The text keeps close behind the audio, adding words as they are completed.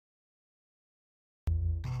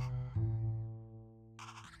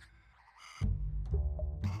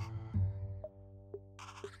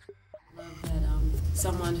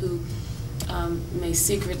someone who may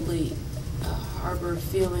secretly harbor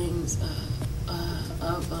feelings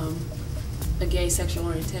of a gay sexual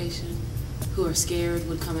orientation, who are scared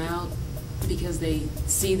would come out because they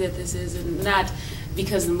see that this isn't, not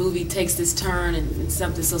because the movie takes this turn and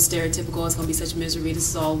something so stereotypical, it's going to be such misery, this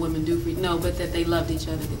is all women do for you. No, but that they loved each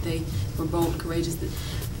other, that they were bold, courageous.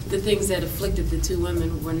 The things that afflicted the two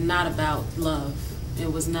women were not about love.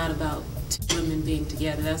 It was not about two women being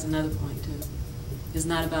together. That's another point, too. It's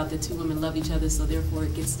not about the two women love each other, so therefore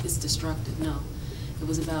it's destructive. No. It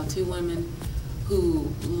was about two women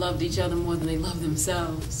who loved each other more than they loved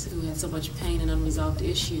themselves, who had so much pain and unresolved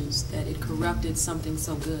issues that it corrupted something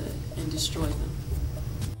so good and destroyed them.